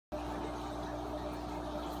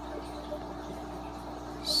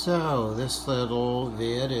So this little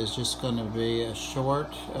vid is just going to be a short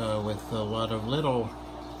with a lot of little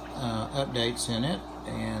updates in it,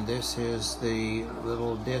 and this is the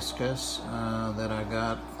little Discus that I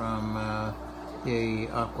got from the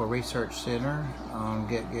Aqua Research Center on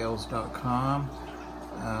getgills.com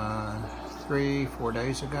 3-4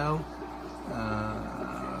 days ago.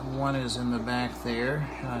 One is in the back there.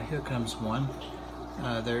 Here comes one.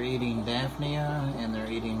 They're eating Danio and they're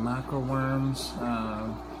eating microworms,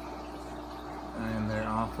 and they're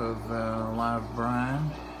off of live brine.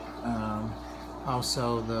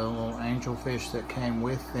 Also, the little angelfish that came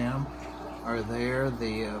with them are there,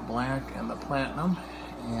 the black and the platinum,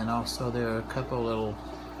 and also there are a couple little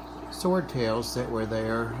swordtails that were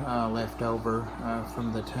there left over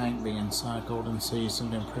from the tank being cycled and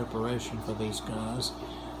seasoned in preparation for these guys.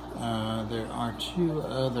 There are two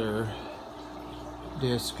other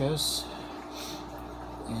Discus,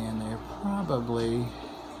 and they're probably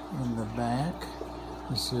in the back.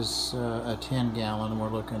 This is a 10-gallon we're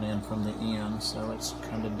looking in from the end, so it's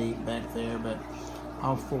kind of deep back there, but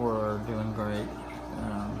all four are doing great.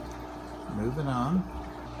 Moving on.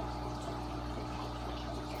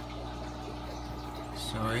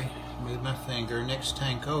 Sorry, moved my finger. Next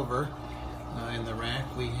tank over, in the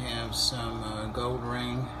rack we have some gold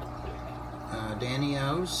ring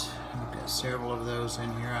Danios. I've got several of those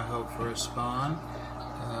in here, I hope for a spawn.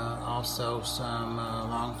 Also some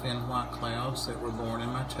longfin white clouds that were born in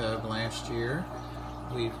my tub last year.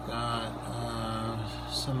 We've got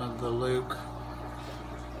some of the Luke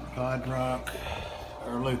Bodrock,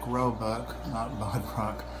 or Luke Roebuck, not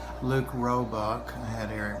Bodrock, Luke Roebuck. I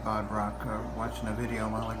had Eric Bodrock watching a video a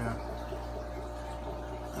while ago.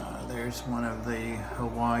 There's one of the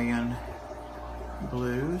Hawaiian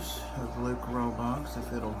blues of Luke Roebucks,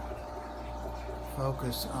 if it'll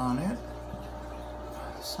focus on it.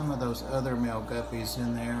 Some of those other male guppies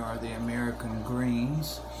in there are the American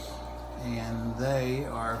greens, and they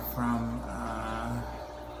are from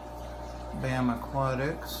BAM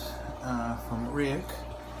Aquatics, from Rick,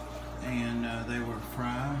 and they were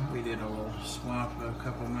fry. We did a little swap a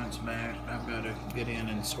couple months back. I've got to get in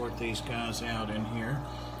and sort these guys out in here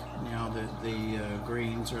now that the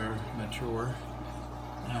greens are mature.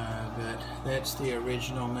 But that's the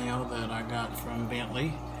original male that I got from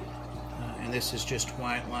Bentley, and this is just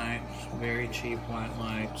white light, very cheap white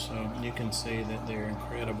light, so you can see that they're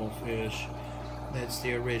incredible fish. That's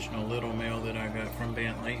the original little male that I got from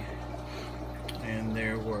Bentley, and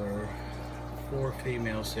there were 4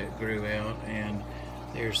 females that grew out, and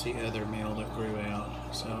there's the other male that grew out.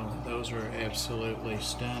 So those are absolutely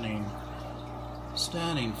stunning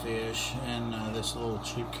fish, and this little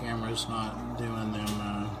cheap camera is not doing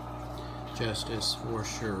them justice for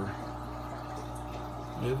sure.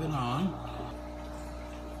 Moving on.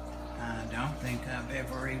 I don't think I've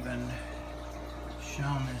ever even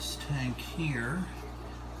shown this tank here,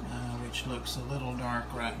 which looks a little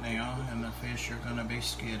dark right now, and the fish are going to be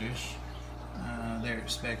skittish. They're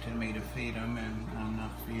expecting me to feed them, and I'm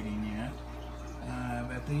not feeding yet.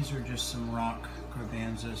 But these are just some rock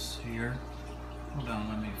crevenses here. Hold on,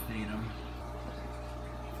 let me feed them.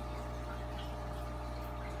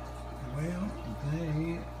 Well,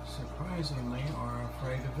 they surprisingly are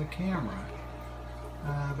afraid of the camera.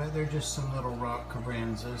 But they're just some little rock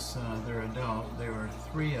crevenses. They're adult. There are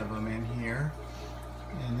 3 of them in here,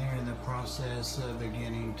 and they're in the process of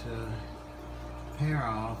beginning to pair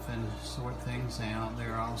off and sort things out.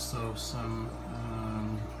 There are also some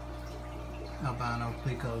albino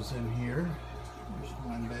picos in here. There's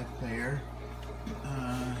one back there.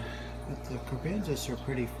 But the crevenses are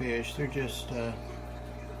pretty fish. They're just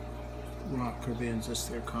rock crevenses,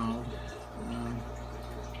 they're called.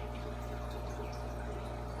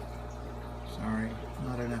 Sorry,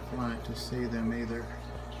 not enough light to see them either.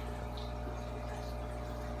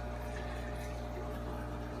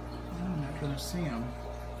 I'm not going to see them.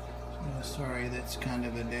 Sorry, that's kind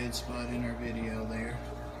of a dead spot in our video there.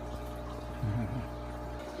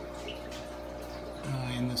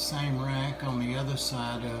 In the same rack on the other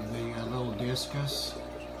side of the little Discus,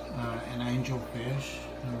 an angelfish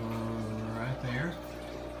right there.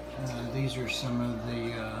 These are some of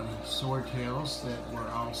the swordtails that were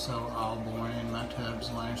also all born in my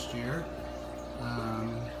tubs last year.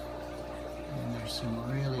 And there's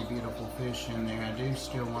some really beautiful fish in there. I do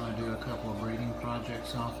still want to do a couple of breeding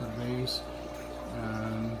projects off of these,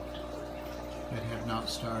 but have not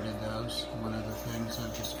started those. One of the things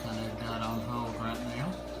I've just kind of got on hold right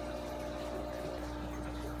now.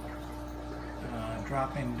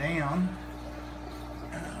 Dropping down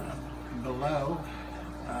below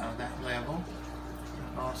that level,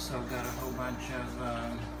 I've also got a whole bunch of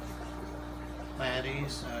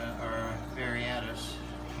fatties are variatus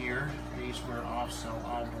here. These were also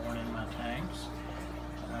all born in my tanks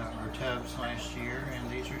or tubs last year, and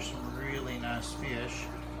these are some really nice fish.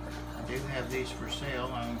 I do have these for sale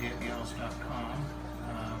on getgals.com.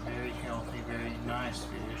 Very healthy, very nice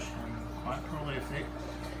fish, and quite prolific.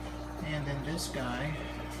 And then this guy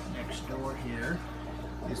next door here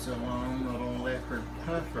is a long little leopard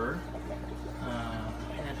puffer.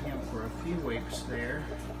 Had him for a few weeks there,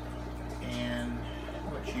 and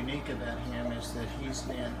what's unique about him is that he's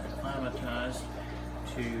been acclimatized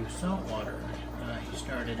to salt water. He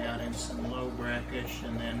started out in some low brackish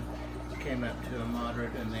and then came up to a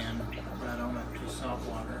moderate and then right on up to salt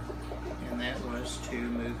water, and that was to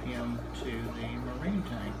move him to the marine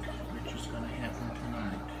tank, which is going to happen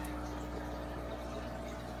tonight.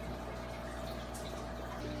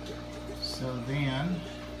 So then,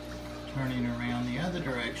 turning around the other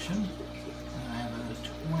direction, I have a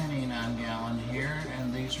 29-gallon here,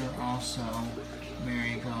 and these are also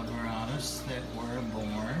marigold doradas that were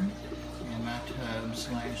born in my tubs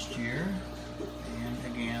last year.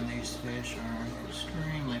 And again, these fish are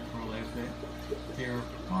extremely prolific. There are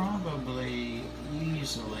probably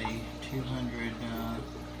easily 200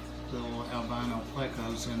 little albino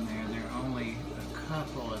plecos in there. There are only a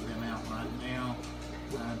couple of them out right now,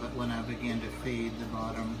 but when I begin to feed, the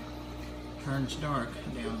bottom turns dark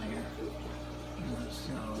down there.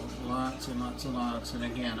 So lots and lots and lots. And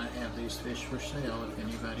again, I have these fish for sale if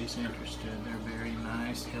anybody's interested. They're very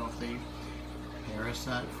nice, healthy,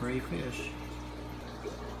 parasite-free fish.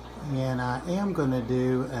 And I am going to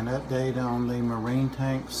do an update on the marine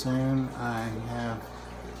tank soon. I have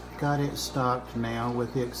got it stocked now,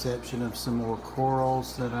 with the exception of some more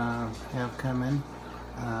corals that I have coming.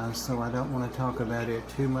 So I don't want to talk about it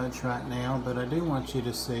too much right now, but I do want you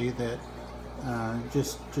to see that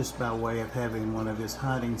just by way of having one of his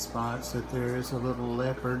hiding spots, that there is a little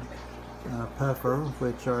leopard puffer,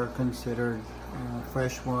 which are considered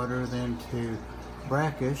freshwater then to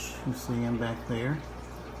brackish. You see him back there.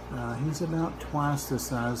 He's about twice the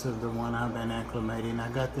size of the one I've been acclimating.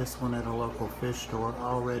 I got this one at a local fish store,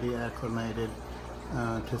 already acclimated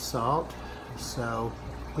to salt, so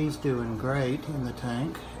he's doing great in the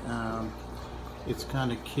tank. It's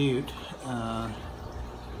kind of cute.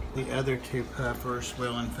 The other two puffers,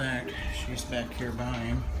 well, in fact, she's back here by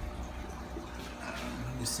him.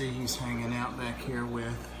 You see he's hanging out back here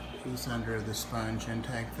he's under the sponge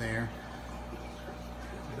intake there.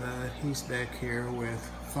 But he's back here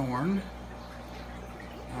with Thorn.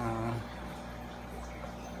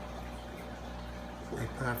 A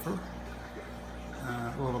puffer,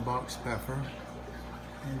 a little box puffer,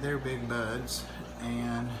 and they're big buds.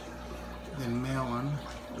 And then Melon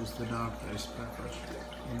is the dog-faced puffer.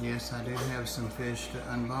 And yes, I do have some fish to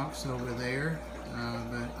unbox over there,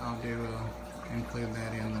 but I'll include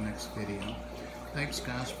that in the next video. Thanks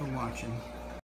guys for watching.